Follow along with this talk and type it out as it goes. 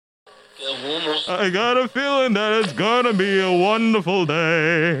I got a feeling that it's gonna be a wonderful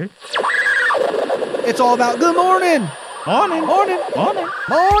day. It's all about good morning. Morning. Morning. Morning.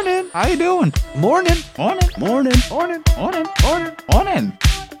 Morning. How you doing? Morning. Morning. Morning. Morning. Morning. Morning. Morning.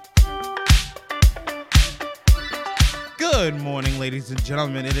 Good morning, ladies and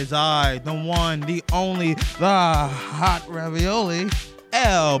gentlemen. It is I, the one, the only, the hot ravioli,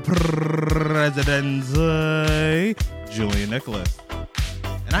 El Presidente, Julian Nicholas.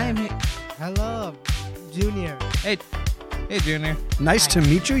 And I am here. Hello, Junior. Hey, Junior. Nice to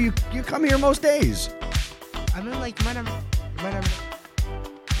meet you. You come here most days. I mean, like, you might have.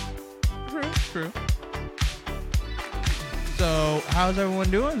 True. So, how's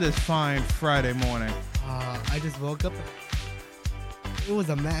everyone doing this fine Friday morning? I just woke up. It was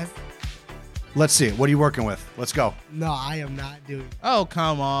a mess. Let's see it. What are you working with? Let's go. No, I am not doing. Oh,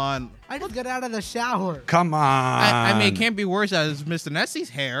 come on. I just got out of the shower. Come on. I mean, it can't be worse as Mr. Nessie's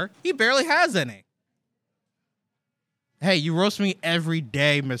hair. He barely has any. Hey, you roast me every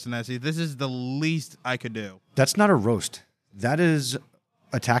day, Mr. Nessie. This is the least I could do. That's not a roast. That is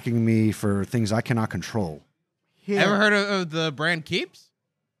attacking me for things I cannot control. Here, Ever heard of the brand Keeps?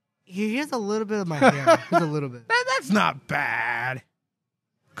 Here's a little bit of my hair. Here's a little bit. That's not bad.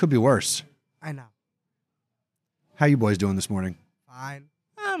 Could be worse. I know. How you boys doing this morning? Fine.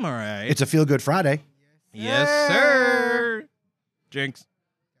 I'm all right. It's a Feel Good Friday. Yes, sir. Jinx.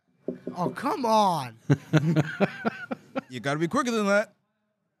 Oh, come on. You got to be quicker than that.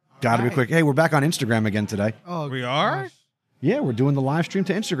 Gotta be Right. quick. Hey, we're back on Instagram again today. Oh, We are? gosh. Yeah, we're doing the live stream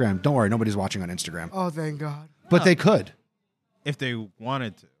to Instagram. Don't worry, nobody's watching on Instagram. Oh, thank God. But they could. If they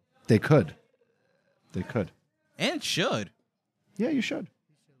wanted to. They could. They could. And should. Yeah, you should.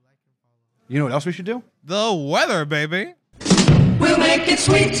 You know what else we should do? The weather, baby. We'll make it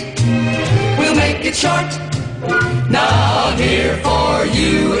sweet. We'll make it short. Now here for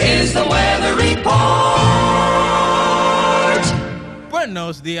you is the weather report.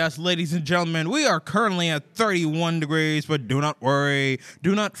 Buenos dias, ladies and gentlemen. We are currently at 31 degrees, but do not worry.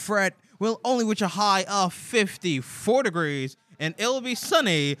 Do not fret. We'll only reach a high of 54 degrees, and it'll be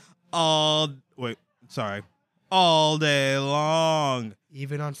sunny all day long.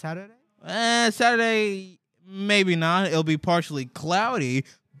 Even on Saturday? Saturday, maybe not. It'll be partially cloudy,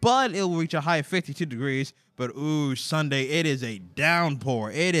 but it'll reach a high of 52 degrees. But, ooh, Sunday, it is a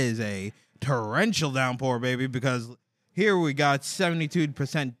downpour. It is a torrential downpour, baby, because here we got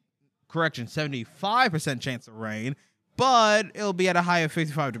 75% chance of rain, but it'll be at a high of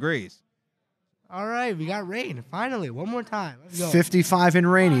 55 degrees. All right, we got rain. Finally, one more time. Let's go. 55 and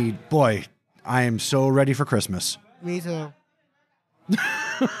rainy. Boy, I am so ready for Christmas. Me too.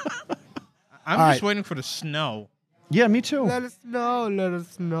 I'm All just right. waiting for the snow. Yeah, me too. Let us know. Let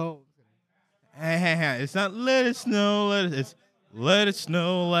us know. Hey, it's not let it snow, it's let it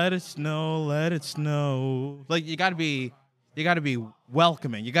snow, let it snow, let it snow. Like, you gotta be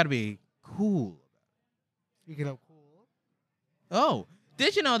welcoming. You gotta be cool. Speaking of cool. Oh,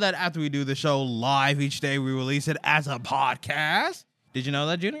 did you know that after we do the show live each day, we release it as a podcast? Did you know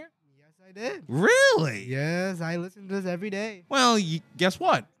that, Junior? Yes, I did. Really? Yes, I listen to this every day. Well, guess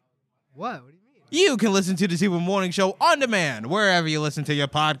what? What? What do you mean? You can listen to the Super Morning Show on demand wherever you listen to your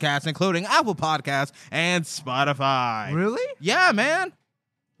podcasts, including Apple Podcasts and Spotify. Really? Yeah, man.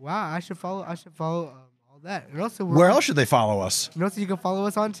 Wow, I should follow all that. And also, Where else should they follow us? And also, you can follow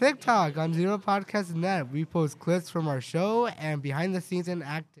us on TikTok on Zero Podcast Net. We post clips from our show and behind the scenes and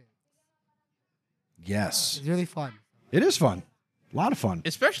acting. Yes. It's really fun. It is fun. A lot of fun.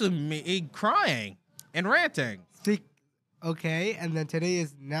 Especially me crying and ranting. Okay, and then today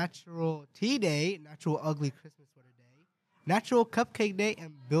is Natural Tea Day, Natural Ugly Christmas Sweater Day, Natural Cupcake Day,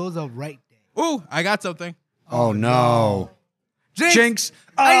 and Bills of Right Day. Ooh, I got something. Oh, no. Jinx.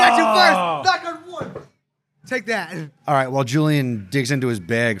 I got you Oh. first. Knock on wood. Take that. All right, well, Julian digs into his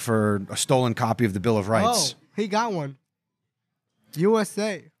bag for a stolen copy of the Bill of Rights. Oh, he got one.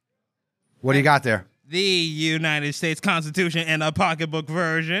 USA. What do you got there? The United States Constitution in a pocketbook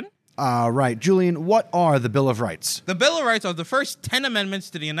version. Right. Julian, what are the Bill of Rights? The Bill of Rights are the first 10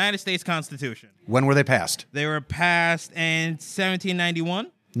 amendments to the United States Constitution. When were they passed? They were passed in 1791.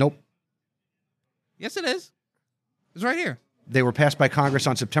 Nope. Yes, it is. It's right here. They were passed by Congress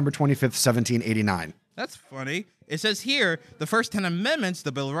on September 25th, 1789. That's funny. It says here, the first 10 amendments to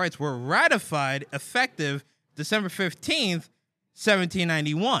the Bill of Rights were ratified effective December 15th,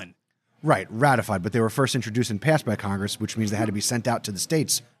 1791. Right, ratified, but they were first introduced and passed by Congress, which means they had to be sent out to the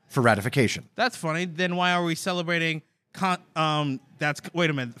states for ratification. That's funny. Then why are we celebrating? Wait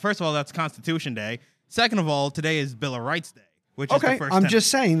a minute. First of all, that's Constitution Day. Second of all, today is Bill of Rights Day, which is the Okay, first. I'm 10. just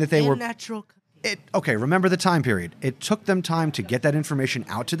saying that they were. Natural Cupcake Okay, remember the time period. It took them time to get that information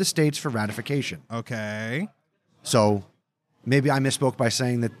out to the states for ratification. Okay. So maybe I misspoke by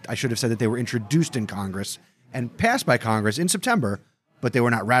saying that I should have said that they were introduced in Congress and passed by Congress in September, but they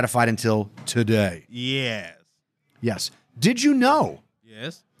were not ratified until today. Yes. Yes. Did you know,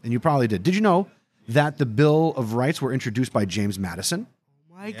 Yes. and you probably did you know that the Bill of Rights were introduced by James Madison?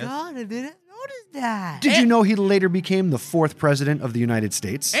 Oh my Yes. God, I didn't notice that. Did you know he later became the 4th president of the United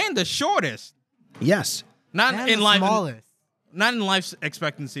States? And the shortest. Yes. Not And in the life. smallest. Not in life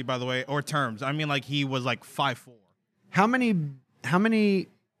expectancy, by the way, or terms. I mean, like he was like 5'4". How many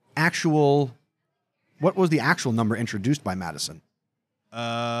actual, what was the actual number introduced by Madison?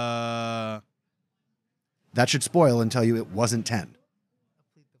 Yeah. That should spoil and tell you it wasn't 10.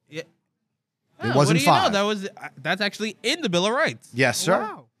 It wasn't what do you 5. know? That's actually in the Bill of Rights. Yes, sir.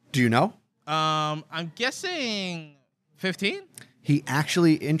 Wow. Do you know? I'm guessing 15. He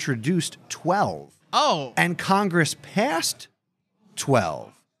actually introduced 12, Oh, and Congress passed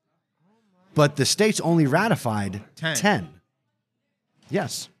 12, but the states only ratified 10. 10.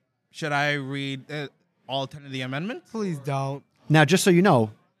 Yes. should I read all 10 of the amendments? Please don't. Now, just so you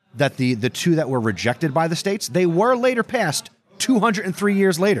know, that the 2 that were rejected by the states, they were later passed 203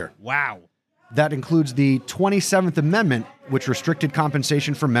 years later. Wow. That includes the 27th Amendment, which restricted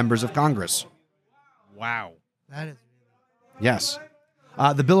compensation for members of Congress. Wow. That is Yes.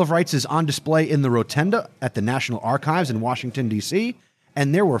 The Bill of Rights is on display in the Rotunda at the National Archives in Washington, D.C.,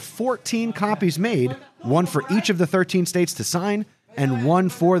 and there were 14 copies made, one for each of the 13 states to sign, and one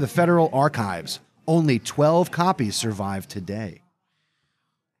for the Federal Archives. Only 12 copies survive today.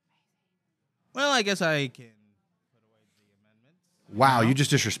 Well, I guess I can put away the amendments. Wow, you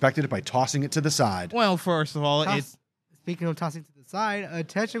just disrespected it by tossing it to the side. Well, first of all, it's Speaking of tossing to the side,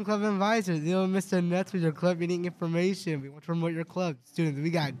 attention club advisors, you know, Mr. Nuts with your club meeting information. We want to promote your club. Students, we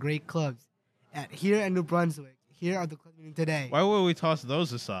got great clubs here in New Brunswick. Here are the club meeting today. why would we toss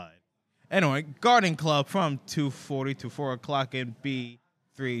those aside? Anyway, Garden Club from 2:40 to 4 o'clock in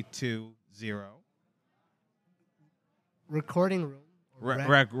B320. Recording room. or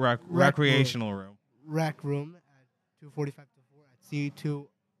Recreational room. Rec room at 2:45 to 4 at C2.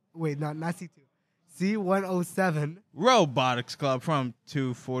 Wait, not C2. C107. Robotics Club from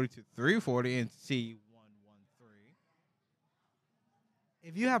 2:40 to 3:40 in C113.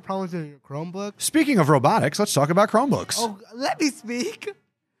 If you have problems with your Chromebook, Speaking of robotics, let's talk about Chromebooks. oh, let me speak.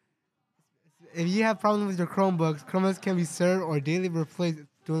 If you have problems with your Chromebooks can be served or daily replaced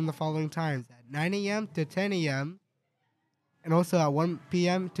during the following times: at 9 a.m. to 10 a.m. and also at 1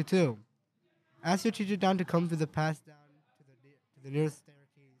 p.m. to 2. Ask your teacher down to come to the pass down to the nearest staircase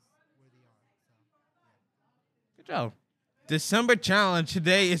where they are. Good job. December challenge.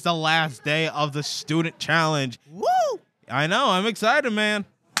 Today is the last day of the student challenge. Woo! I know. I'm excited, man.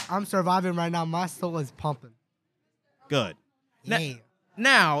 I'm surviving right now. My soul is pumping. Good. Now- Yeah.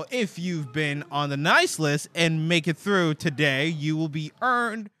 Now, if you've been on the nice list and make it through today, you will be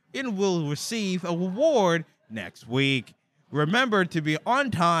earned and will receive a reward next week. Remember to be on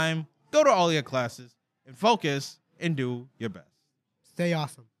time, go to all your classes, and focus and do your best. Stay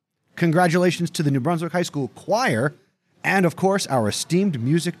awesome. Congratulations to the New Brunswick High School Choir and, of course, our esteemed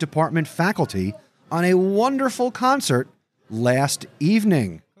music department faculty on a wonderful concert last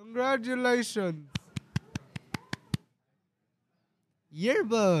evening. Congratulations.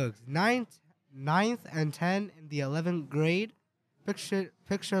 Yearbooks, 9th and 10th in the 11th grade.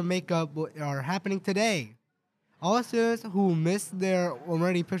 Picture makeup are happening today. All students who missed their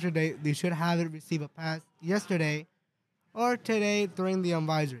already picture day, they should have it receive a pass yesterday or today during the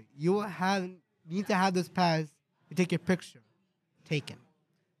advisory. You will need to have this pass to take your picture taken.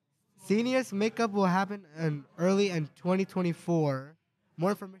 Seniors makeup will happen early in 2024.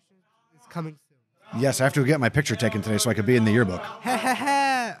 More information is coming soon. Yes, I have to get my picture taken today so I could be in the yearbook.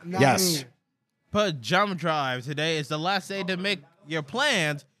 Yes. Pajama Drive. Today is the last day to make your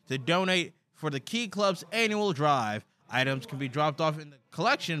plans to donate for the Key Club's annual drive. Items can be dropped off in the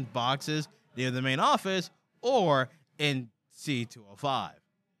collection boxes near the main office or in C205.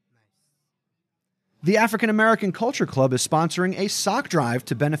 The African American Culture Club is sponsoring a sock drive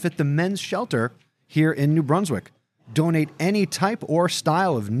to benefit the men's shelter here in New Brunswick. Donate any type or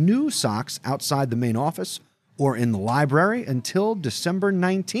style of new socks outside the main office or in the library until December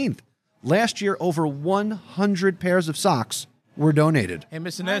 19th. Last year, over 100 pairs of socks were donated. Hey,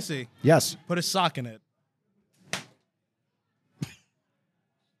 Mr. Nessie, Yes. put a sock in it.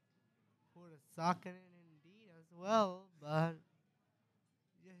 Put a sock in it indeed as well, but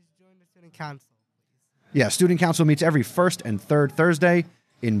just join the student council. Yeah, Student Council meets every first and third Thursday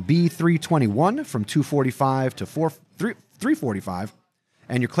in B321 from 2:45 to 3:45.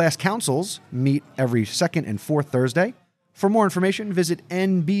 And your class councils meet every second and fourth Thursday. For more information, visit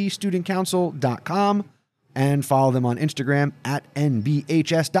nbstudentcouncil.com and follow them on Instagram at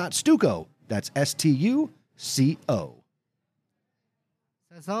nbhs.stuco. That's STUCO.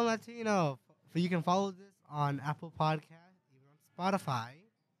 Sazon Latino. You can follow this on Apple Podcasts, even on Spotify.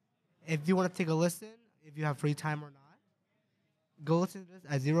 If you want to take a listen, if you have free time or not, go listen to this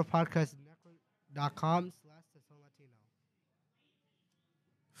at zeropodcastnetwork.com/Sazon Latino.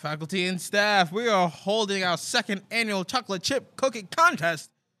 Faculty and staff, we are holding our second annual chocolate chip cookie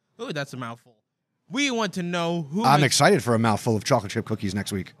contest. Ooh, that's a mouthful. We want to know who. I'm excited for a mouthful of chocolate chip cookies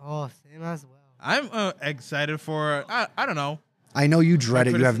next week. Oh, same as well. I'm excited for. I don't know. I know you dread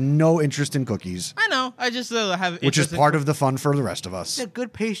it. You have no interest in cookies, I know. I just have. which is part of the fun for the rest of us. It's a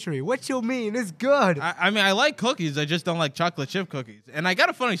good pastry. What you mean? It's good. I mean, I like cookies. I just don't like chocolate chip cookies. And I got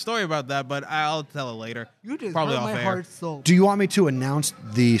a funny story about that, but I'll tell it later. You just probably hurt off my air. heart so. Do you want me to announce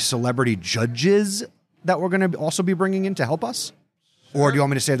the celebrity judges that we're going to also be bringing in to help us? Or do you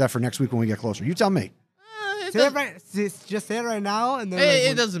want me to save that for next week when we get closer? You tell me. Just say it right now, and then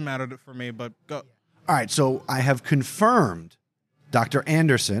It doesn't matter for me, but go. All right, so I have confirmed Dr.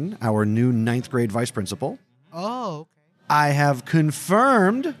 Anderson, our new 9th grade vice principal. Oh, okay. I have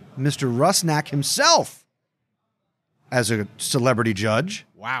confirmed Mr. Rusnak himself as a celebrity judge.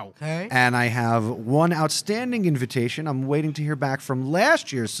 Wow. Okay. And I have one outstanding invitation. I'm waiting to hear back from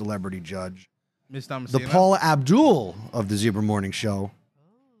last year's celebrity judge, Miss Damasceno. the Paula Abdul of the Zebra Morning Show,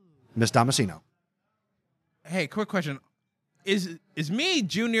 Miss Damasceno. Hey, quick question: Is me,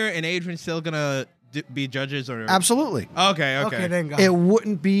 Junior, and Adrian still gonna be judges or? Absolutely. Okay. Okay, then go. It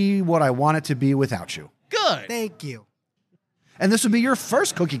wouldn't be what I want it to be without you. Good. Thank you. And this would be your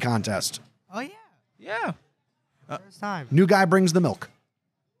first cookie contest. Oh, yeah. Yeah. First time. New guy brings the milk.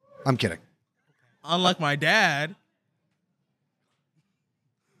 I'm kidding. Unlike my dad.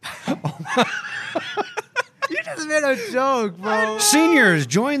 You just made a joke, bro. Seniors,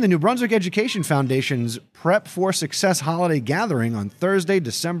 join the New Brunswick Education Foundation's Prep for Success holiday gathering on Thursday,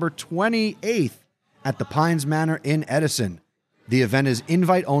 December 28th at the Pines Manor in Edison. The event is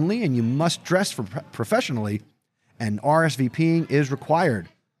invite only and you must dress professionally, and RSVPing is required.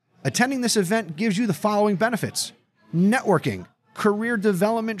 Attending this event gives you the following benefits: networking, career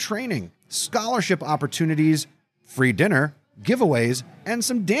development training, scholarship opportunities, free dinner, giveaways, and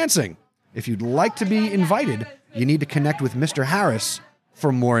some dancing. If you'd like to be invited, you need to connect with Mr. Harris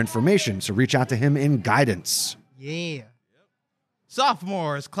for more information, so reach out to him in guidance. Yeah.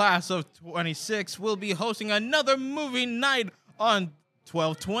 Sophomores, class of 26, will be hosting another movie night on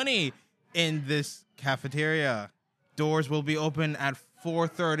 12/20 in this cafeteria. Doors will be open at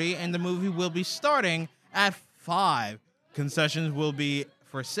 4:30, and the movie will be starting at 5. Concessions will be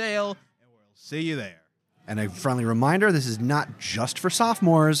for sale, and we'll see you there. And a friendly reminder, this is not just for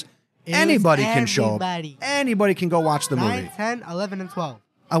sophomores. Anybody can show up. everybody. Anybody can go watch the 9, movie. 10, 11, and 12.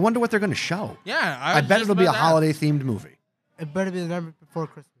 I wonder what they're going to show. Yeah, I bet it'll be a holiday-themed movie. It better be the number before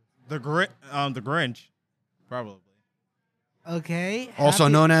Christmas. The Grinch, probably. Okay. Also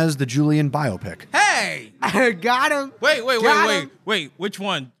happy- known as the Julian biopic. Hey! Got him. Wait. Which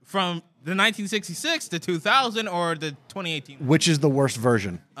one? From the 1966, the 2000, or the 2018? Which is the worst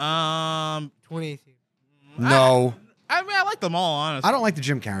version? 2018. No. I mean, I like them all, honestly. I don't like the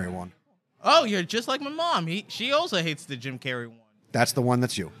Jim Carrey one. Oh, you're just like my mom. She also hates the Jim Carrey one. That's the one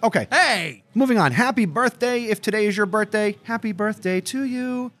that's you. Okay. Hey! Moving on. Happy birthday. If today is your birthday, happy birthday to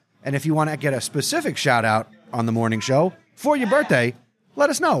you. And if you want to get a specific shout out on the morning show for your birthday, let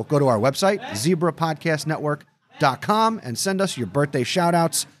us know. Go to our website, zebrapodcastnetwork.com, and send us your birthday shout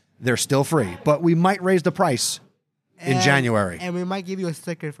outs. They're still free, but we might raise the price in January. And we might give you a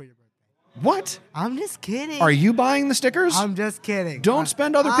sticker for your birthday. What? I'm just kidding. Are you buying the stickers? I'm just kidding. Don't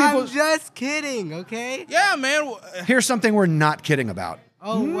spend other people's... I'm just kidding, okay? Yeah, man. Here's something we're not kidding about.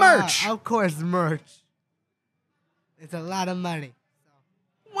 Oh, merch. Wow. Of course, merch. It's a lot of money.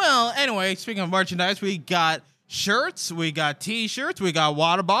 Well, anyway, speaking of merchandise, we got shirts, we got T-shirts, we got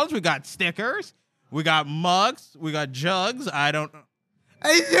water bottles, we got stickers, we got mugs, we got jugs. I don't know.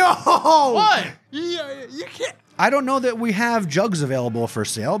 Hey, yo! What? You can't. I don't know that we have jugs available for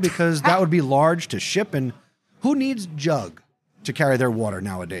sale because that would be large to ship, and who needs jug to carry their water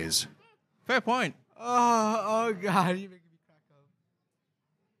nowadays? Fair point. Oh, God. You making me crack up.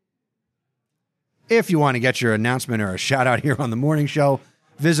 If you want to get your announcement or a shout out here on the morning show,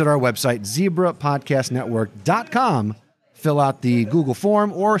 visit our website, zebrapodcastnetwork.com, fill out the Google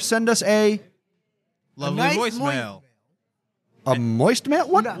form, or send us a Lovely nice voicemail. moist mail?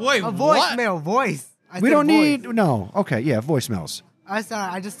 What? No, Wait, a what? voicemail. Voice. I We said don't voice. need, no. Okay, yeah, voicemails. I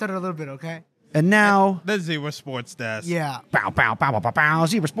just stuttered a little bit, okay? And now, The Zebra Sports Desk. Yeah. bow, bow, bow, bow, bow, bow,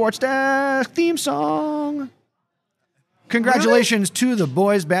 Zebra Sports Desk theme song. Congratulations to the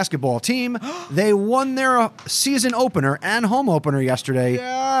boys basketball team. They won their season opener and home opener yesterday.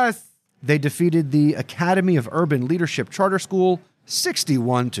 Yes. They defeated the Academy of Urban Leadership Charter School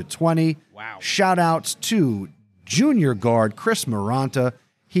 61-20. Wow. Shout outs to junior guard Chris Maranta.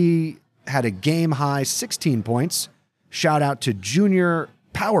 He had a game high 16 points. Shout out to junior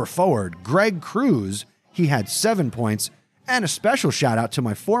power forward Greg Cruz. He had 7 points. And a special shout out to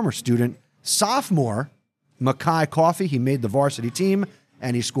my former student, sophomore Makai Coffey. He made the varsity team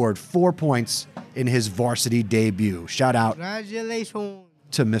and he scored 4 points in his varsity debut. Shout out Congratulations.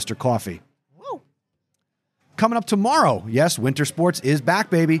 to Mr. Coffey. Woo. Coming up tomorrow, yes, winter sports is back,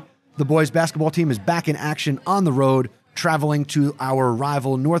 baby. The boys basketball team is back in action on the road, traveling to our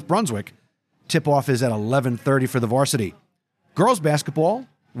rival North Brunswick. Tip-off is at 11:30 for the varsity. Girls basketball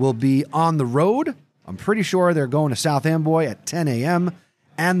will be on the road. I'm pretty sure they're going to South Amboy at 10 a.m.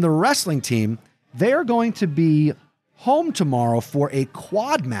 And the wrestling team, they are going to be home tomorrow for a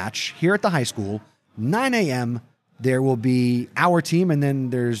quad match here at the high school, 9 a.m. There will be our team, and then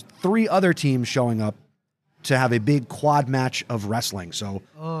there's 3 other teams showing up to have a big quad match of wrestling. So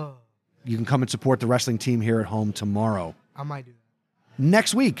Oh, you can come and support the wrestling team here at home tomorrow. I might do that.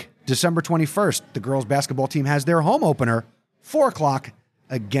 Next week, December 21st, the girls basketball team has their home opener, 4 o'clock,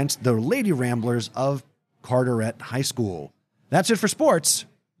 against the Lady Ramblers of Carteret High School. That's it for sports.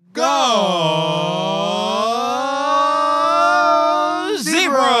 Go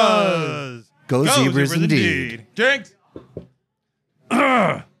Zebras! Go Zebras indeed. Jinx!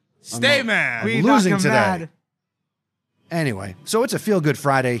 Stay mad. We- losing got today. mad. Anyway, so it's a feel-good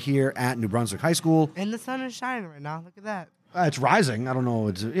Friday here at New Brunswick High School. And the sun is shining right now. Look at that. It's rising. I don't know.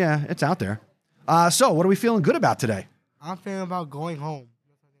 It's out there. So what are we feeling good about today? I'm feeling about going home.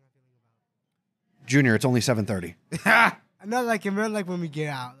 Junior, it's only 7:30. I know, like, when we get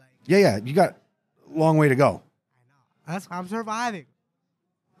out. Like, Yeah, you got a long way to go. that's why I'm surviving.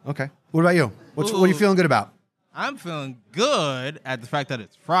 Okay. What about you? What are you Ooh. feeling good about? I'm feeling good at the fact that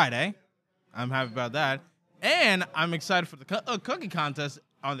it's Friday. I'm happy about that. And I'm excited for the cookie contest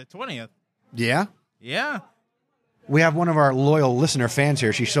on the 20th. Yeah? Yeah. We have one of our loyal listener fans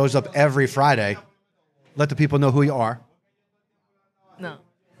here. She shows up every Friday. Let the people know who you are. No.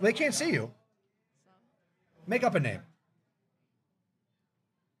 They can't see you. Make up a name.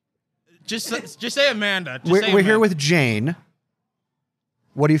 Just say Amanda. Just We're say here Amanda. with Jane.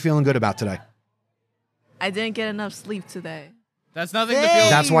 What are you feeling good about today? I didn't get enough sleep today. That's nothing to Hey! feel.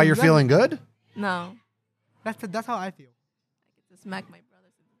 That's why you're let- feeling good? No. That's how I feel. I just smack my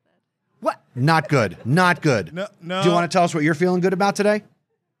brothers in the bed. What? Not good. Not good. No. Do you want to tell us what you're feeling good about today?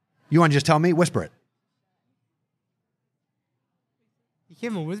 You want to just tell me? Whisper it. You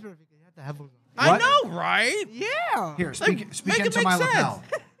can't even whisper because you have the headphones on. I What? know, right? Yeah. Here, Like, speak make it into make my sense. lapel.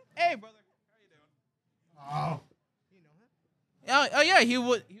 Hey, brother. How you doing? Oh yeah, he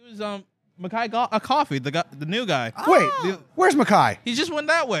was Makai Coffee, the new guy. Wait, The- where's Makai? He just went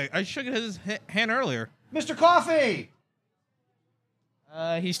that way. I shook his hand earlier. Mr. Coffee!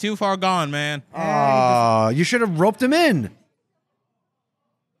 He's too far gone, man. You should have roped him in.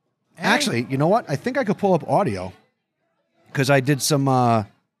 Actually, you know what? I think I could pull up audio because I did some. I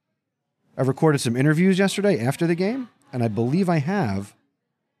recorded some interviews yesterday after the game, and I believe I have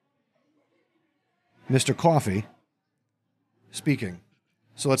Mr. Coffee speaking.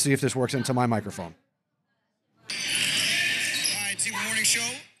 So let's see if this works into my microphone. All right, Zebra Morning Show,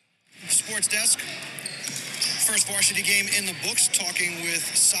 Sports Desk. First varsity game in the books, talking with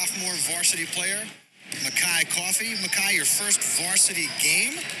sophomore varsity player Makai Coffey. Makai, your first varsity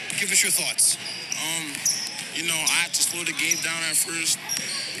game. Give us your thoughts. I had to slow the game down at first.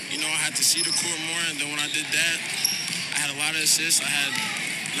 I had to see the court more, and then when I did that, I had a lot of assists. I had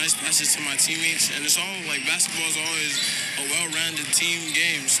nice passes to my teammates, and it's all like basketball is always a well-rounded team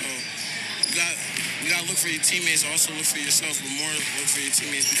game. So you got to look for your teammates, also look for yourself, but more look for your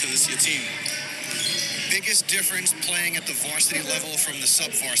teammates because it's your team. Biggest difference playing at the varsity level from the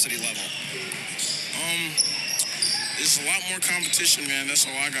sub-varsity level? There's a lot more competition, man. That's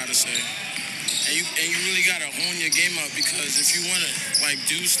all I gotta say. And you really gotta hone your game up because if you wanna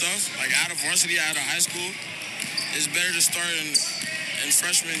do stuff out of varsity, out of high school, it's better to start in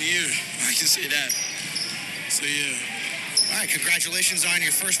freshman year. I can say that. So yeah. All right, congratulations on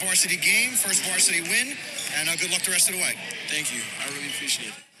your first varsity game, first varsity win, and good luck the rest of the way. Thank you. I really appreciate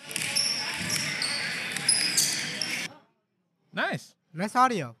it. Nice. Nice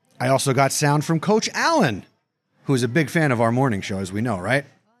audio. I also got sound from Coach Allen, who is a big fan of our morning show, as we know, right?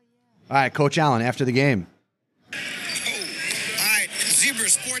 All right, Coach Allen, after the game. All right, Zebra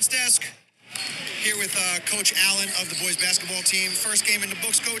Sports Desk. Here with Coach Allen of the boys basketball team. First game in the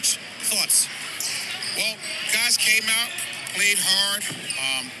books, Coach. Thoughts? Well, guys came out, played hard,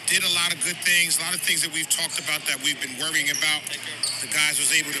 did a lot of good things, a lot of things that we've talked about that we've been worrying about. The guys was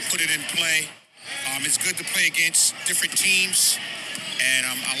able to put it in play. It's good to play against different teams, and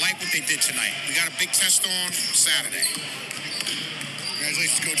I like what they did tonight. We got a big test on Saturday.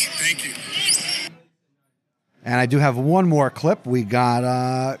 Congratulations, Coach. Thank you. And I do have one more clip. We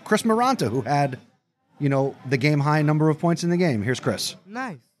got Chris Maranta, who had, the game high number of points in the game. Here's Chris.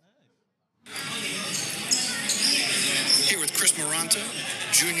 Nice. Here with Chris Maranta,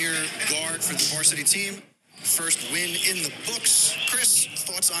 junior guard for the varsity team. First win in the books. Chris,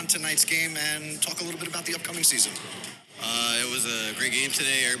 thoughts on tonight's game and talk a little bit about the upcoming season. It was a great game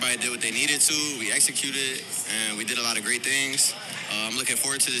today. Everybody did what they needed to. We executed, and we did a lot of great things. I'm looking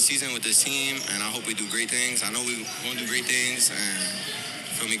forward to the season with this team, and I hope we do great things. I know we're going to do great things, and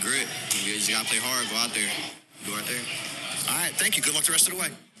feel me, grit. We just got to play hard, go out there, do our thing. All right, thank you. Good luck the rest of the way.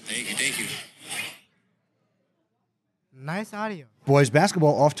 Thank you. Nice audio. Boys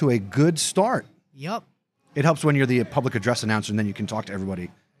basketball off to a good start. Yup. It helps when you're the public address announcer, and then you can talk to everybody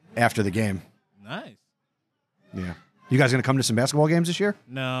after the game. Nice. Yeah. You guys going to come to some basketball games this year?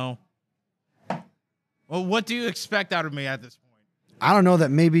 No. Well, what do you expect out of me at this point? I don't know, that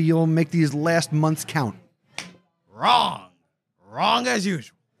maybe you'll make these last months count. Wrong. Wrong as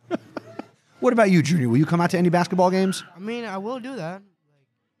usual. What about you, Junior? Will you come out to any basketball games? I mean, I will do that.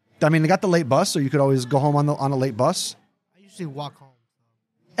 I mean, they got the late bus, so you could always go home on a late bus. I usually walk home.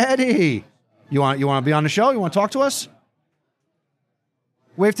 Eddie, you want to be on the show? You want to talk to us?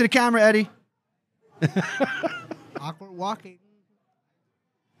 Wave to the camera, Eddie. Awkward walking.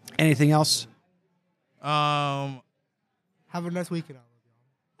 Anything else? Have a nice weekend.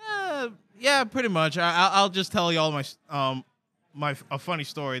 Yeah, pretty much. I'll just tell y'all a funny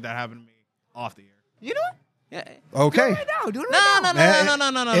story that happened to me off the air. You know what? Yeah. Okay. Right now, do it No.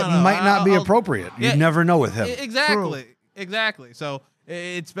 right It might not be appropriate. You never know with him. Exactly. So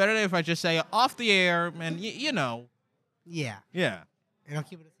it's better if I just say off the air, and you know. Yeah. Yeah. And I'll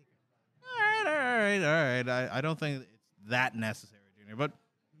keep it a secret. All right. I don't think it's that necessary, Junior. But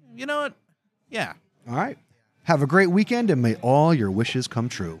you know what? Yeah. All right. Have a great weekend, and may all your wishes come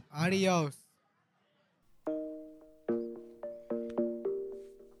true. Adios.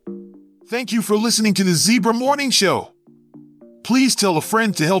 Thank you for listening to the Zebra Morning Show. Please tell a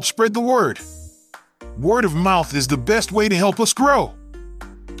friend to help spread the word. Word of mouth is the best way to help us grow.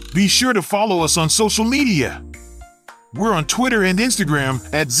 Be sure to follow us on social media. We're on Twitter and Instagram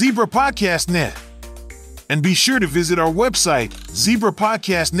at Zebra Podcast Net. And be sure to visit our website,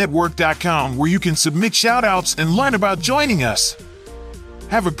 zebrapodcastnetwork.com, where you can submit shout-outs and learn about joining us.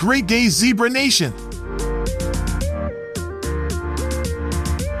 Have a great day, Zebra Nation.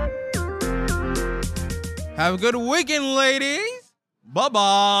 Have a good weekend, ladies.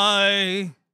 Bye-bye.